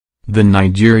The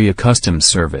Nigeria Customs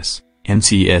Service,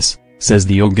 NCS, says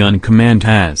the Ogun command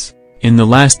has, in the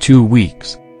last 2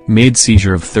 weeks, made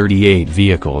seizure of 38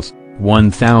 vehicles,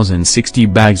 1,060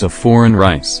 bags of foreign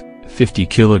rice, 50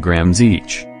 kilograms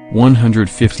each,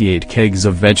 158 kegs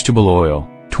of vegetable oil,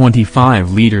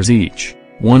 25 liters each,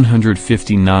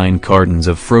 159 cartons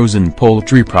of frozen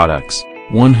poultry products,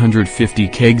 150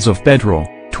 kegs of petrol,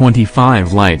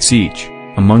 25 lights each,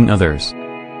 among others.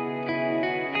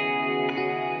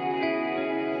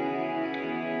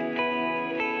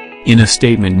 In a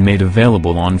statement made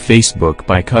available on Facebook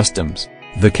by Customs,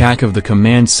 the CAC of the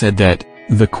command said that,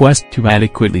 "The quest to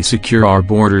adequately secure our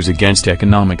borders against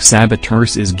economic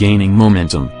saboteurs is gaining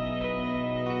momentum.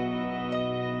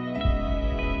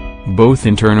 Both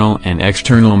internal and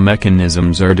external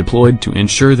mechanisms are deployed to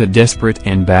ensure that desperate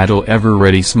and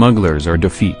battle-ever-ready smugglers are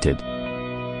defeated."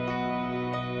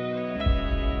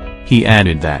 He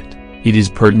added that, "It is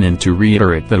pertinent to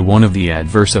reiterate that one of the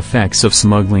adverse effects of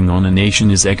smuggling on a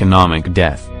nation is economic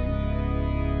death.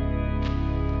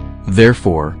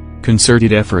 Therefore,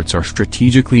 concerted efforts are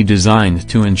strategically designed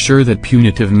to ensure that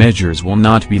punitive measures will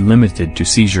not be limited to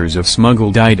seizures of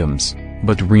smuggled items,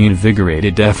 but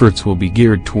reinvigorated efforts will be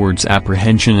geared towards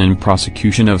apprehension and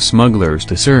prosecution of smugglers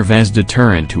to serve as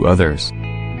deterrent to others."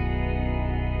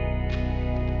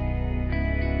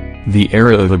 The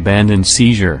era of abandoned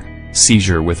seizure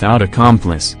without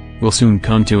accomplice, will soon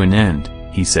come to an end,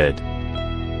 he said.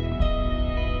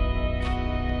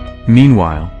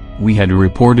 Meanwhile, we had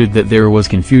reported that there was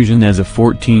confusion as a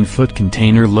 14-foot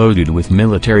container loaded with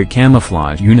military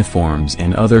camouflage uniforms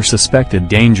and other suspected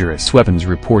dangerous weapons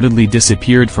reportedly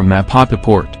disappeared from Apapa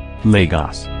Port,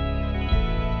 Lagos.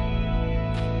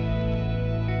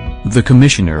 The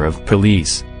Commissioner of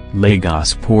Police,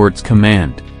 Lagos Ports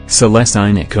Command,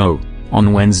 Celestine Eko,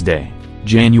 on Wednesday,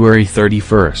 January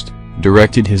 31,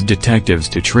 directed his detectives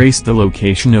to trace the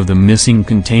location of the missing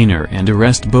container and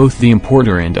arrest both the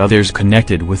importer and others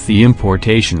connected with the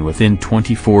importation within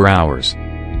 24 hours.